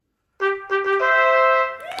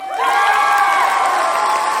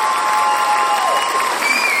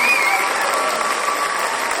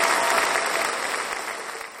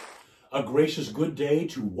gracious good day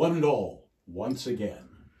to one and all, once again.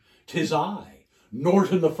 'Tis I,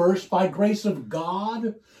 Norton the First, by grace of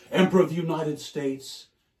God, Emperor of the United States,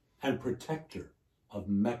 and Protector of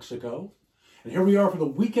Mexico. And here we are for the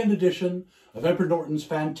weekend edition of Emperor Norton's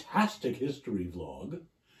fantastic history vlog.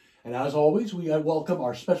 And as always, we welcome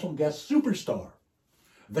our special guest superstar,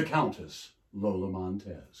 the Countess Lola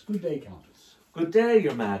Montez. Good day, Countess. Good day,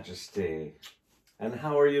 Your Majesty. And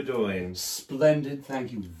how are you doing? Splendid,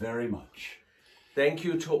 thank you very much. Thank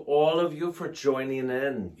you to all of you for joining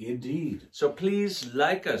in. Indeed. So please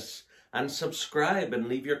like us and subscribe and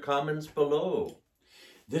leave your comments below.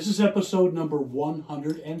 This is episode number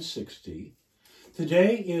 160.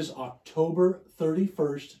 Today is October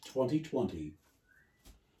 31st, 2020,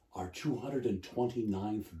 our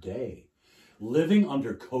 229th day, living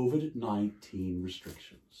under COVID-19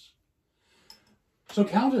 restrictions. So,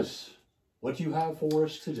 Countess, what do you have for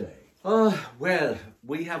us today? Well,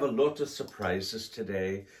 we have a lot of surprises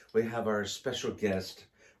today. We have our special guest,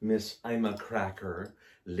 Miss Ima Cracker,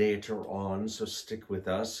 later on, so stick with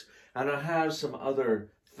us. And I have some other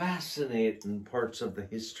fascinating parts of the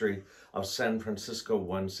history of San Francisco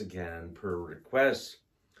once again, per request.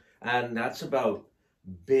 And that's about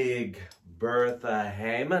Big Bertha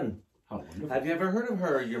Hayman. How wonderful. Have you ever heard of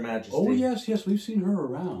her, Your Majesty? Oh, yes, we've seen her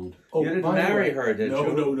around. Oh, You didn't marry her, did no,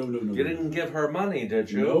 you? No. You didn't give her money,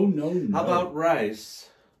 did you? No. How about rice?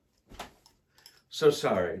 So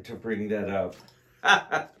sorry to bring that up.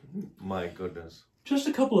 My goodness. Just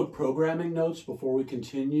a couple of programming notes before we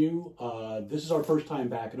continue. This is our first time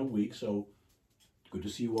back in a week, so good to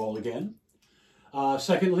see you all again.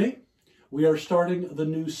 Secondly, we are starting the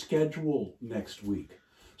new schedule next week.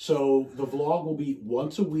 So the vlog will be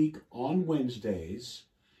once a week on Wednesdays,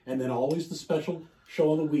 and then always the special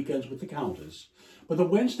show on the weekends with the Countess. But the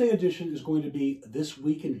Wednesday edition is going to be This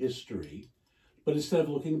Week in History, but instead of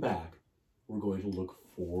looking back, we're going to look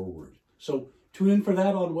forward. So tune in for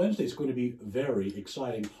that on Wednesday. It's going to be very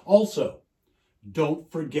exciting. Also, don't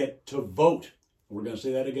forget to vote. We're going to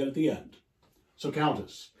say that again at the end. So,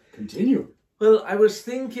 Countess, continue. Well, I was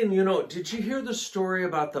thinking, did you hear the story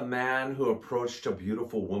about the man who approached a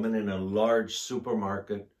beautiful woman in a large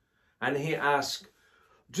supermarket? And he asked,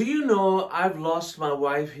 "Do you know I've lost my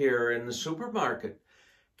wife here in the supermarket?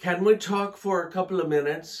 Can we talk for a couple of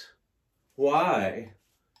minutes?" "Why?"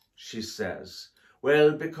 she says.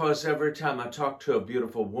 "Well, because every time I talk to a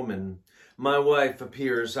beautiful woman, my wife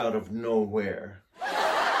appears out of nowhere."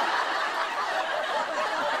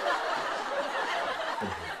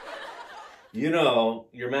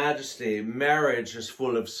 Your Majesty, marriage is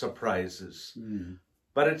full of surprises.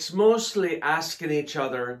 But it's mostly asking each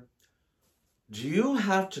other, do you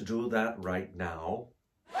have to do that right now?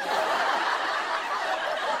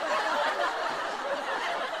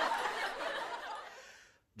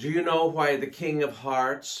 Do you know why the King of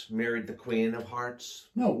Hearts married the Queen of Hearts?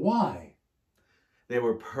 No, why? They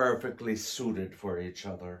were perfectly suited for each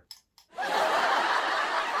other.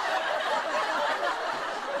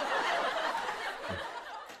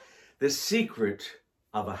 The secret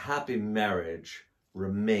of a happy marriage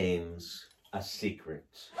remains a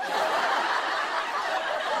secret.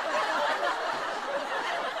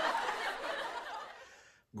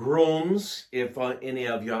 Grooms, if any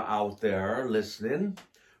of you are out there listening,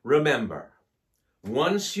 remember,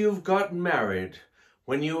 once you've gotten married,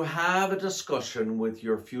 when you have a discussion with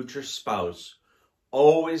your future spouse,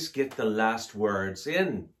 always get the last words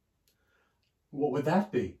in. What would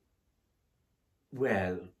that be?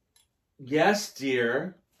 Well, yes,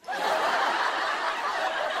 dear.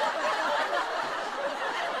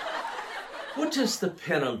 What is the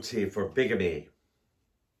penalty for bigamy?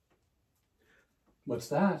 What's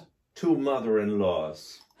that? 2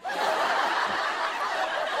 mother-in-laws.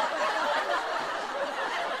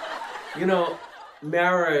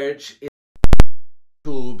 Marriage is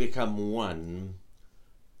to become one.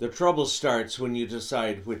 The trouble starts when you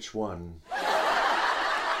decide which one.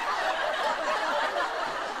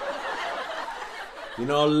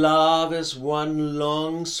 Love is one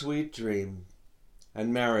long, sweet dream,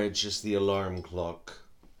 and marriage is the alarm clock.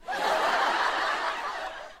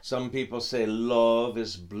 Some people say love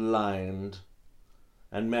is blind,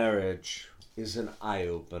 and marriage is an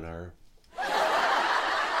eye-opener.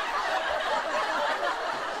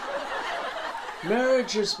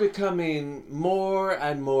 Marriage is becoming more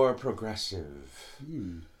and more progressive.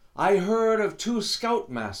 I heard of 2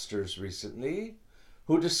 scoutmasters recently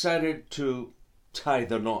who decided to tie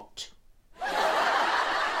the knot.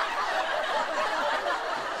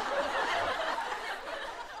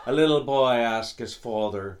 A little boy asked his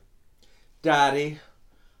father, "Daddy,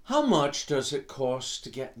 how much does it cost to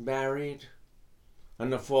get married?"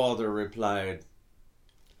 And the father replied,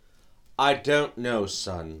 I don't know,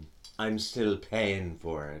 son. I'm still paying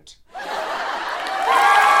for it.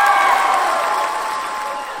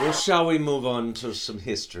 Well, shall we move on to some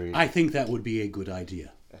history? I think that would be a good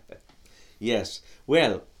idea. Yes.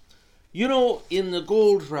 Well, you know, in the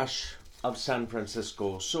gold rush of San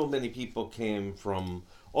Francisco, so many people came from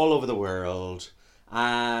all over the world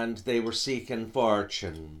and they were seeking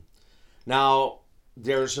fortune. Now,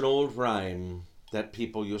 there's an old rhyme that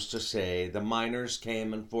people used to say, the miners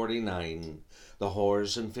came in 49, the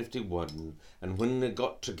whores in 51, and when they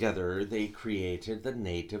got together, they created the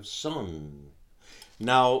native son.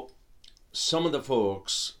 Now, some of the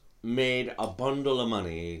folks made a bundle of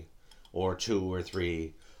money, or two or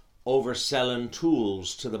three, over selling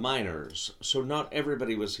tools to the miners. So not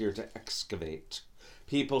everybody was here to excavate.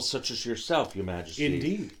 People such as yourself, Your Majesty,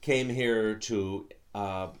 Indeed, came here to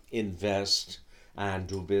invest and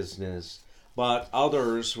do business. But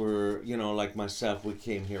others were, you know, like myself, we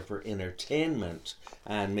came here for entertainment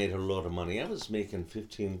and made a lot of money. I was making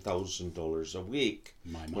 $15,000 a week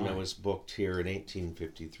when I was booked here in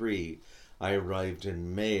 1853. I arrived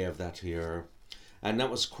in May of that year, and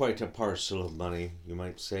that was quite a parcel of money, you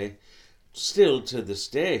might say, still to this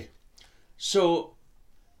day. So,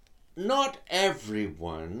 not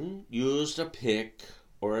everyone used a pick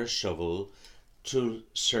or a shovel to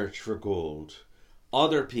search for gold.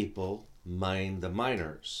 Other people mined the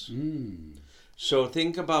miners. So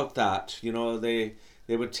think about that. You know, they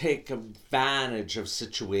would take advantage of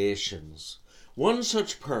situations. One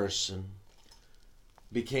such person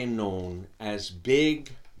became known as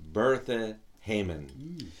Big Bertha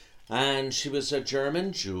Hayman. And she was a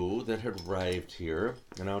German Jew that had arrived here,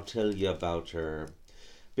 and I'll tell you about her,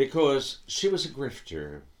 because she was a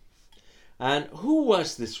grifter. And who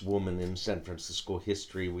was this woman in San Francisco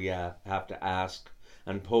history, we have to ask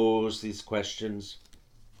and pose these questions.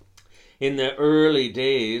 In the early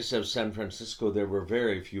days of San Francisco, there were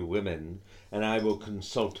very few women, and I will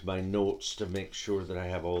consult my notes to make sure that I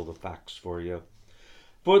have all the facts for you.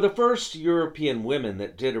 For the first European women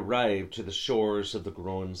that did arrive to the shores of the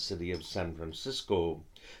growing city of San Francisco,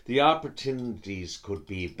 the opportunities could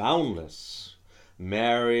be boundless.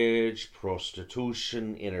 Marriage,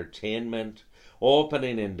 prostitution, entertainment,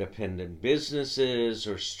 opening independent businesses,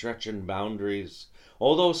 or stretching boundaries,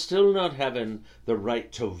 although still not having the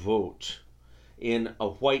right to vote. In a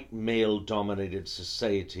white male-dominated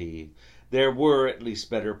society, there were at least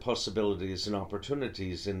better possibilities and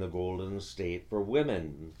opportunities in the Golden State for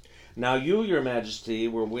women. Now you, Your Majesty,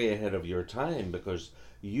 were way ahead of your time because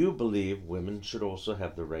you believe women should also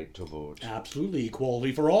have the right to vote. absolutely,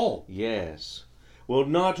 equality for all. Yes. Well,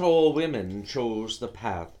 not all women chose the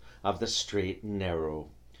path of the straight and narrow.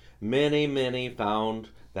 Many found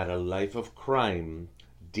that a life of crime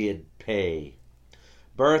did pay.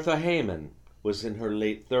 Bertha Hayman was in her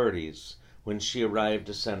late 30s when she arrived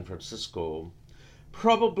to San Francisco,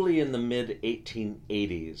 probably in the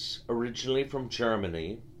mid-1880s. Originally from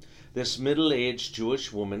Germany, this middle-aged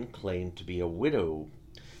Jewish woman claimed to be a widow,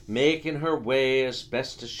 making her way as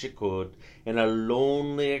best as she could in a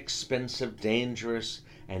lonely, expensive, dangerous,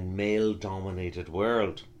 and male-dominated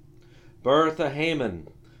world. Bertha Hayman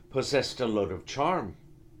possessed a lot of charm.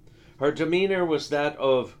 Her demeanor was that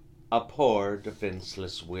of a poor,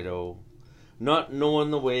 defenseless widow, not knowing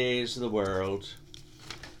the ways of the world.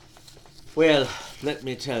 Well, let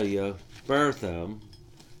me tell you, Bertha,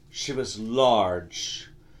 she was large,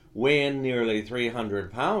 weighing nearly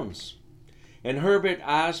 300 pounds. In Herbert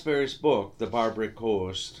Asbury's book, The Barbary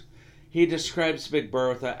Coast, he describes Big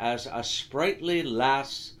Bertha as a sprightly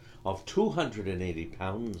lass of 280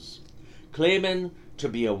 pounds, claiming to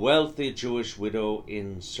be a wealthy Jewish widow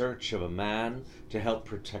in search of a man to help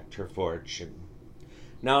protect her fortune.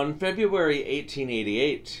 Now, in February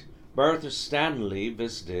 1888, Bertha Stanley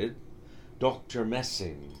visited Dr.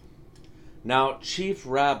 Messing, now chief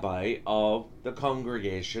rabbi of the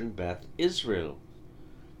congregation Beth Israel,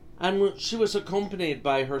 and she was accompanied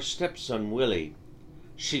by her stepson Willie.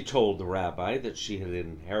 She told the rabbi that she had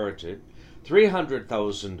inherited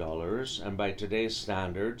 $300,000, and by today's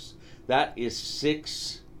standards, that is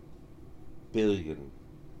 $6 billion.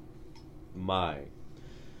 My.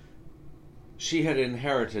 She had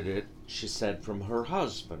inherited it, she said, from her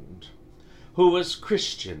husband, who was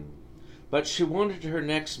Christian, but she wanted her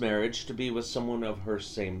next marriage to be with someone of her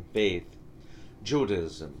same faith,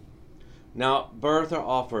 Judaism. Now, Bertha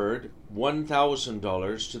offered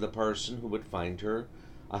 $1,000 to the person who would find her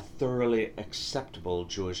a thoroughly acceptable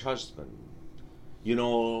Jewish husband. You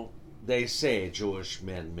know, they say Jewish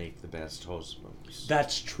men make the best husbands.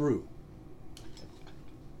 That's true.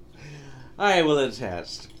 I will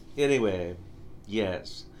attest. Anyway,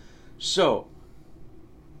 Yes. So,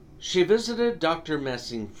 she visited Dr.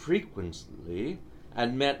 Messing frequently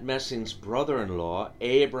and met Messing's brother-in-law,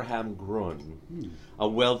 Abraham Grun, a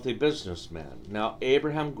wealthy businessman. Now,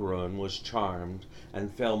 Abraham Grun was charmed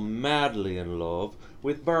and fell madly in love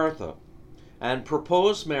with Bertha and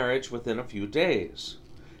proposed marriage within a few days.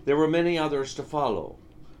 There were many others to follow.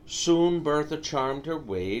 Soon Bertha charmed her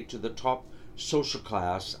way to the top social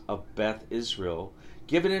class of Beth Israel,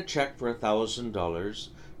 giving a check for $1,000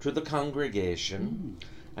 to the congregation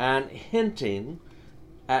and hinting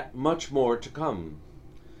at much more to come.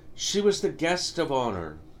 She was the guest of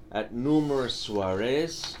honor at numerous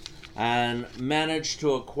soirees and managed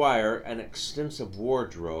to acquire an extensive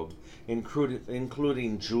wardrobe,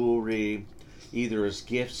 including jewelry, either as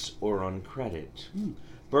gifts or on credit.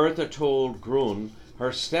 Bertha told Grun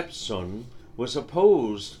her stepson was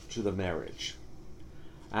opposed to the marriage,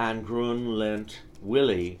 and Grun lent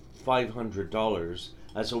Willie $500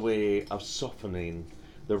 as a way of softening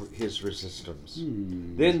his resistance.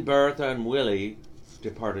 Then Bertha and Willie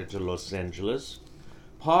departed to Los Angeles,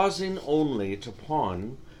 pausing only to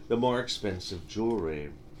pawn the more expensive jewelry.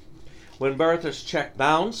 When Bertha's check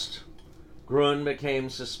bounced, Grun became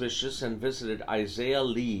suspicious and visited Isaiah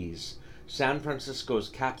Lees, San Francisco's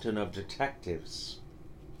captain of detectives.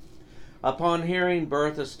 Upon hearing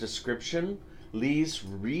Bertha's description, Lees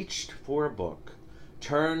reached for a book,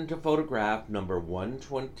 turned to photograph number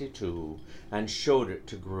 122, and showed it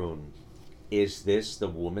to Grun. "Is this the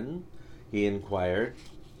woman?" he inquired.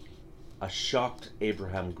 A shocked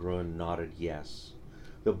Abraham Grun nodded yes.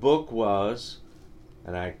 The book was,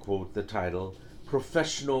 and I quote the title,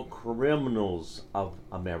 Professional Criminals of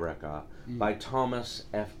America by Thomas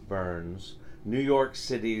F. Burns, New York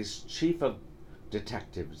City's chief of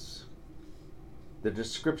detectives. The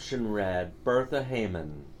description read, Bertha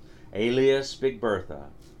Hayman, alias Big Bertha,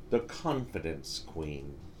 the confidence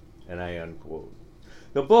queen, and I unquote.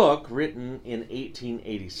 The book, written in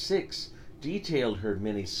 1886, detailed her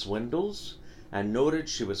many swindles and noted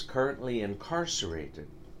she was currently incarcerated.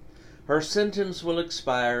 Her sentence will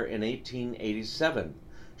expire in 1887.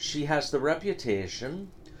 She has the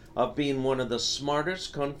reputation of being one of the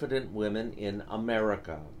smartest, confident women in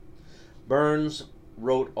America. Burns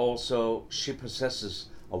wrote also, she possesses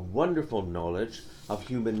a wonderful knowledge of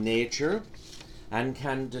human nature and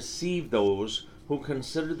can deceive those who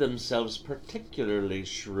consider themselves particularly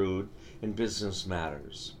shrewd in business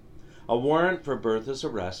matters. A warrant for Bertha's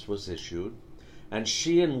arrest was issued, and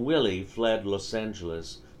she and Willie fled Los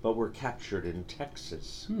Angeles but were captured in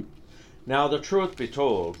Texas. Now, the truth be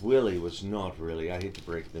told, Willie was not really, I hate to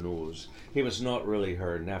break the news, he was not really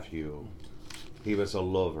her nephew. He was a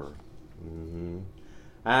lover.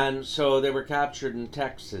 And so they were captured in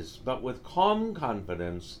Texas, but with calm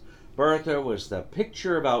confidence, Bertha was the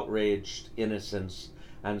picture of outraged innocence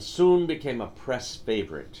and soon became a press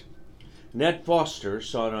favorite. Ned Foster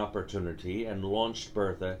saw an opportunity and launched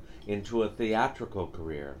Bertha into a theatrical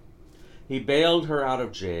career. He bailed her out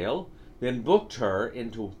of jail, then booked her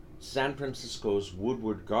into San Francisco's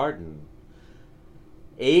Woodward Garden.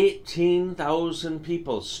 18,000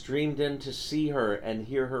 people streamed in to see her and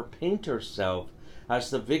hear her paint herself as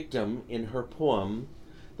the victim in her poem,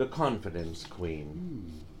 The Confidence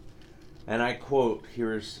Queen. And I quote,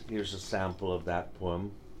 here's a sample of that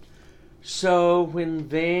poem. So when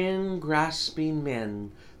vain grasping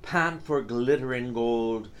men pant for glittering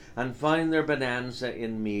gold and find their bonanza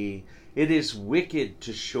in me, it is wicked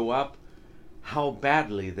to show up how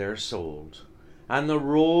badly they're sold, and the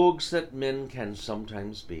rogues that men can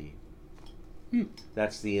sometimes be.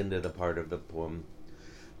 That's the end of the part of the poem.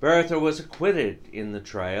 Bertha was acquitted in the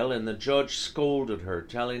trial, and the judge scolded her,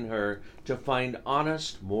 telling her to find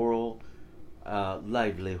honest moral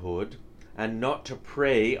livelihood and not to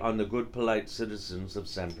prey on the good, polite citizens of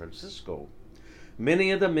San Francisco.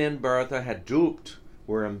 Many of the men Bertha had duped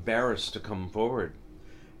were embarrassed to come forward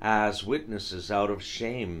as witnesses out of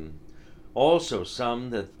shame. Also,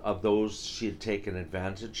 some of those she had taken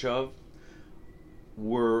advantage of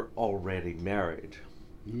were already married.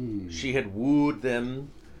 She had wooed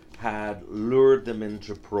them, had lured them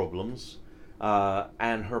into problems,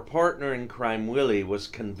 and her partner in crime, Willie, was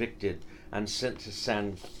convicted and sent to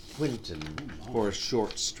San Quentin for a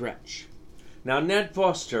short stretch. Now, Ned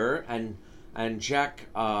Foster and Jack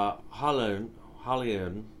Hollian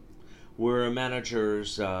were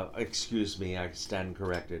managers, I stand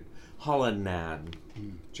corrected,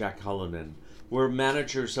 Jack Hollinan, were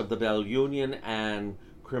managers of the Bell Union and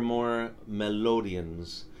Cremora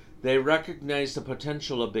Melodians. They recognized the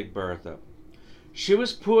potential of Big Bertha. She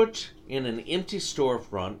was put in an empty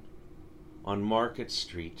storefront on Market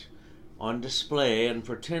Street on display, and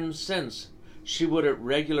for 10 cents she would at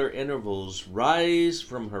regular intervals rise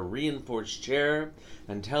from her reinforced chair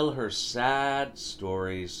and tell her sad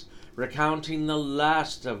stories, recounting the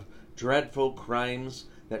last of dreadful crimes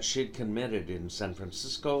that she'd committed in San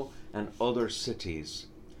Francisco and other cities,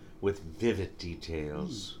 with vivid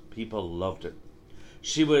details. People loved it.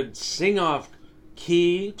 She would sing off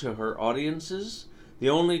key to her audiences the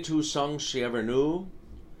only two songs she ever knew,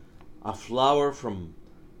 A Flower from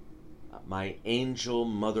My Angel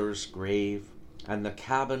Mother's Grave and The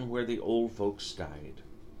Cabin Where the Old Folks Died.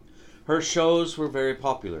 Her shows were very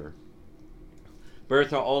popular.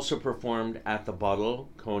 Bertha also performed at the Bottle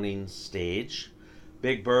Coning stage.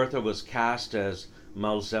 Big Bertha was cast as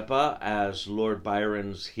Mazeppa, as Lord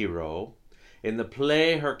Byron's hero. In the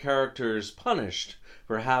play, her character is punished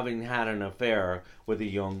for having had an affair with a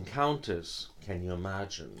young countess. Can you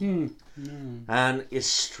imagine? And is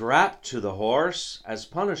strapped to the horse as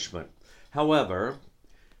punishment. However,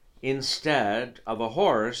 instead of a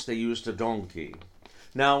horse, they used a donkey.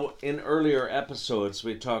 Now, in earlier episodes,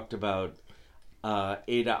 we talked about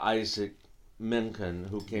Ada Isaac Menken,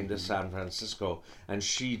 who came to San Francisco, and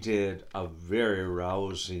she did a very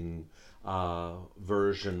rousing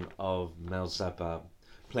version of Mazeppa,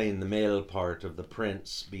 playing the male part of the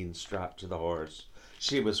prince being strapped to the horse.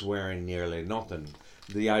 She was wearing nearly nothing.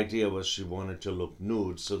 The idea was she wanted to look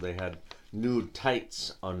nude, so they had nude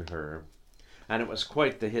tights on her. And it was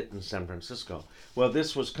quite the hit in San Francisco. Well,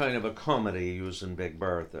 this was kind of a comedy using Big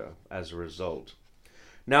Bertha as a result.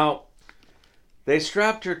 Now, they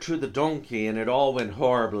strapped her to the donkey and it all went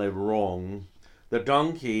horribly wrong. The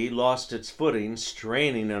donkey lost its footing,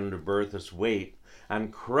 straining under Bertha's weight,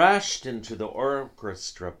 and crashed into the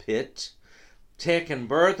orchestra pit, taking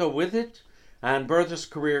Bertha with it, and Bertha's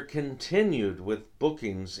career continued with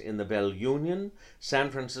bookings in the Bell Union, San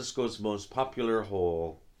Francisco's most popular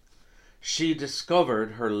hall. She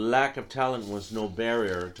discovered her lack of talent was no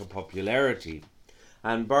barrier to popularity,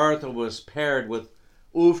 and Bertha was paired with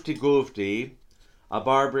Oofty Goofty, a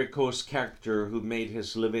Barbary Coast character who made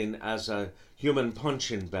his living as a human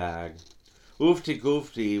punching bag. Oofty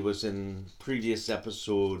Goofty was in previous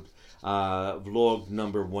episode, vlog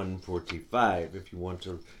number 145, if you want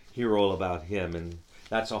to hear all about him, and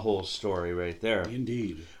that's a whole story right there.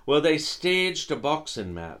 Indeed. Well, they staged a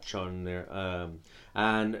boxing match on there,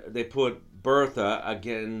 and they put Bertha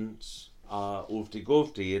against Oofty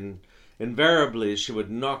Goofty, and invariably she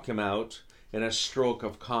would knock him out in a stroke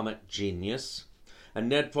of comic genius. And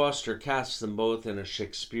Ned Foster cast them both in a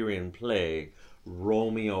Shakespearean play,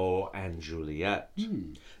 Romeo and Juliet.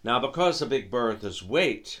 Now, because of Big Bertha's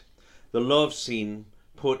weight, the love scene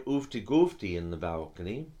put Oofty Goofty in the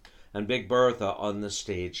balcony and Big Bertha on the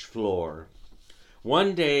stage floor.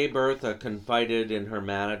 One day, Bertha confided in her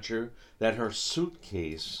manager that her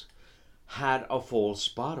suitcase had a false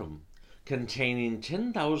bottom containing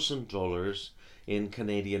 $10,000 in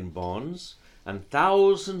Canadian bonds and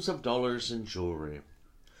thousands of dollars in jewelry.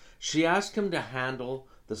 She asked him to handle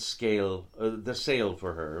the sale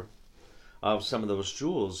for her of some of those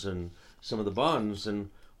jewels and some of the bonds,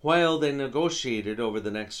 and while they negotiated over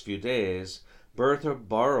the next few days, Bertha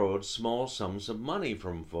borrowed small sums of money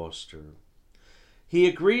from Foster. He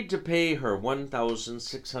agreed to pay her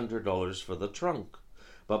 $1,600 for the trunk,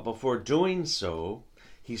 but before doing so,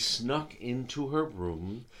 he snuck into her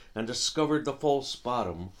room and discovered the false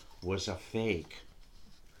bottom was a fake.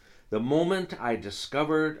 The moment I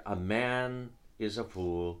discovered a man is a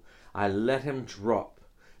fool, I let him drop,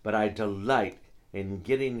 but I delight in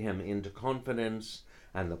getting him into confidence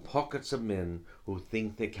and the pockets of men who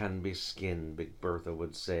think they can be skinned, Big Bertha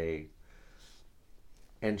would say.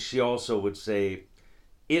 And she also would say,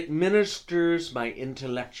 it ministers my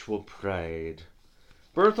intellectual pride.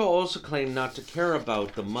 Bertha also claimed not to care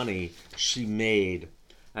about the money she made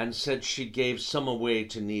and said she gave some away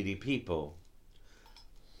to needy people.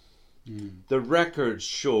 The records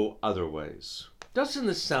show otherwise. Doesn't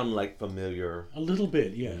this sound like familiar? A little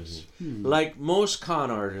bit, yes. Like most con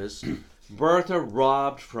artists, Bertha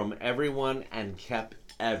robbed from everyone and kept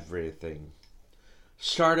everything.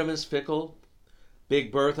 Stardom is fickle.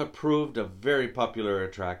 Big Bertha proved a very popular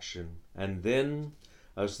attraction. And then,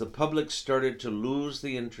 as the public started to lose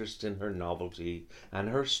the interest in her novelty and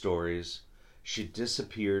her stories, she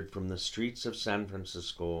disappeared from the streets of San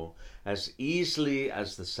Francisco as easily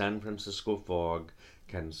as the San Francisco fog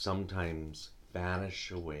can sometimes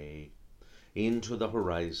vanish away into the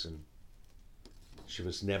horizon. She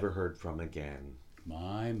was never heard from again.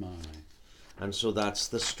 My. And so that's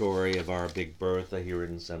the story of our Big Bertha here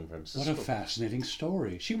in San Francisco. What a fascinating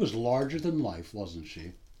story. She was larger than life, wasn't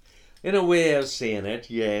she? In a way of saying it,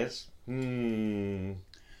 yes.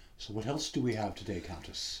 So what else do we have today,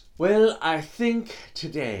 Countess? Well, I think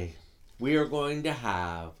today we are going to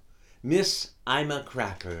have Miss Ima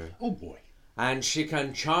Cracker. Oh boy. And she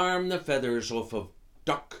can charm the feathers off of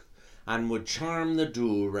duck and would charm the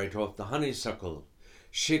dew right off the honeysuckle.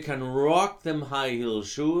 She can rock them high-heel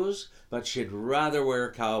shoes, but she'd rather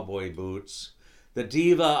wear cowboy boots. The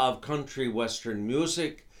diva of country western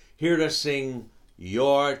music, here to sing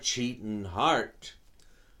Your Cheatin' Heart.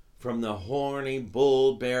 From the Horny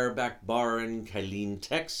Bull Bareback Bar in Killeen,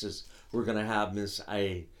 Texas, we're going to have Miss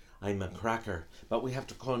Ima Cracker. But we have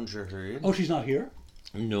to conjure her in. Oh, she's not here?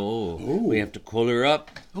 No, Oh. we have to call her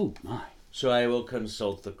up. Oh, my. So I will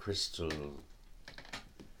consult the crystal.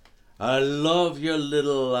 I love you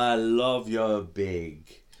little, I love you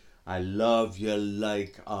big. I love you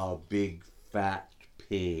like a big fat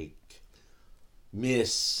pig.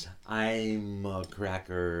 Miss, I'm a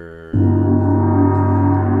cracker.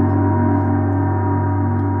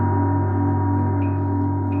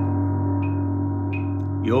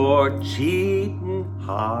 Your cheating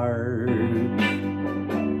heart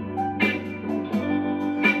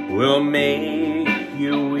will make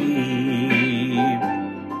you weep.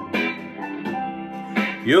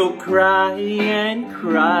 You'll cry and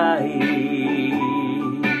cry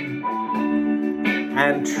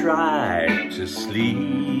and try to sleep,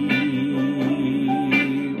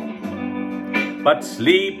 but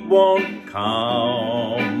sleep won't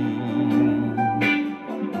come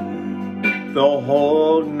the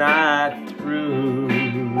whole night through.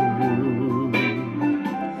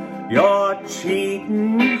 Your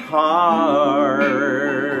cheating heart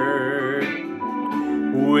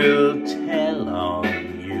will tell on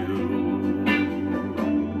you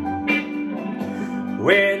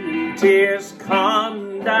when tears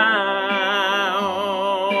come down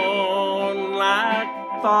like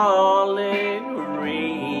falling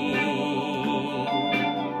rain.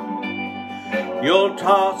 You'll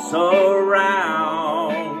toss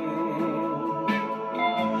around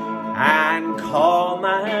and call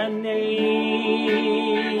my name.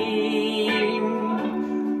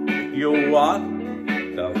 You walk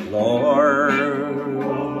the floor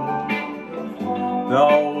the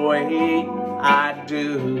way I do.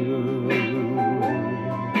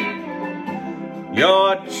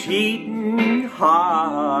 Your cheating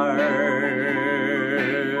heart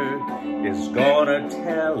is gonna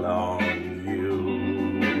tell on you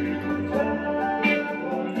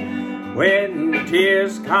when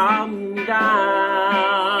tears come down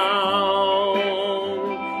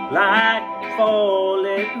like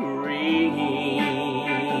falling rain.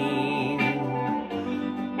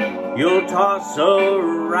 You'll toss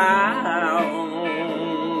around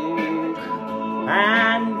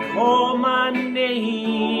and call my name.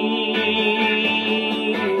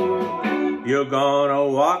 You're gonna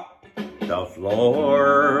walk the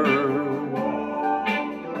floor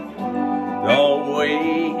the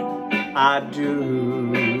way I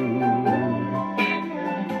do.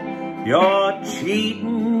 Your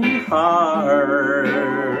cheating heart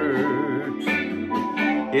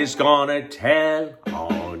is gonna tell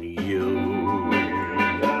on you.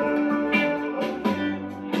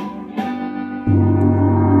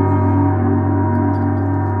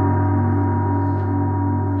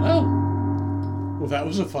 Well, that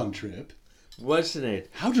was a fun trip. Wasn't it?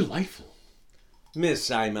 How delightful.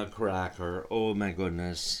 Miss Ima Cracker, oh my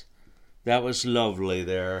goodness. That was lovely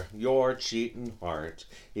there. Your cheating heart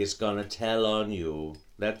is gonna tell on you.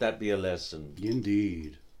 Let that be a lesson.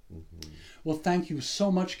 Indeed. Mm-hmm. Well, thank you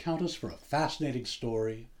so much, Countess, for a fascinating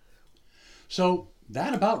story. So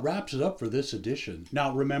that about wraps it up for this edition.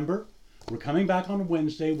 Now, remember, we're coming back on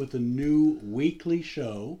Wednesday with a new weekly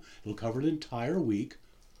show. It'll cover an entire week.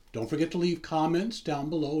 Don't forget to leave comments down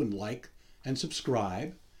below and like and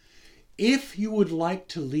subscribe. If you would like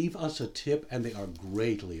to leave us a tip, and they are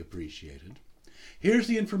greatly appreciated, here's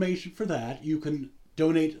the information for that. You can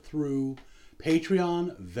donate through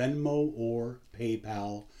Patreon, Venmo, or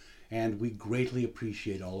PayPal, and we greatly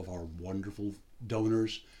appreciate all of our wonderful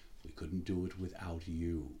donors. We couldn't do it without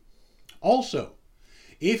you. Also,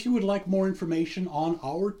 if you would like more information on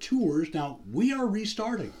our tours, now we are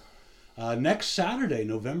restarting next Saturday,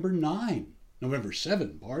 November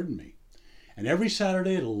 7, pardon me. And every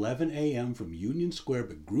Saturday at 11 a.m. from Union Square,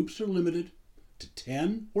 but groups are limited to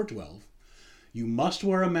 10 or 12. You must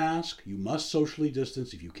wear a mask. You must socially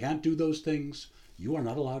distance. If you can't do those things, you are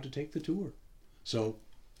not allowed to take the tour. So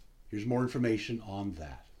here's more information on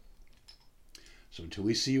that. So until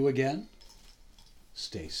we see you again,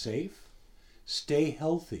 stay safe, stay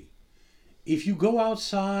healthy. If you go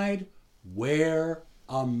outside, wear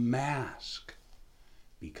a mask.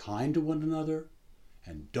 Be kind to one another,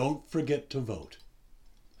 and don't forget to vote.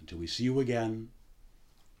 Until Until we see you again,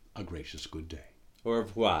 a gracious good day. Au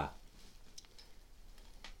revoir.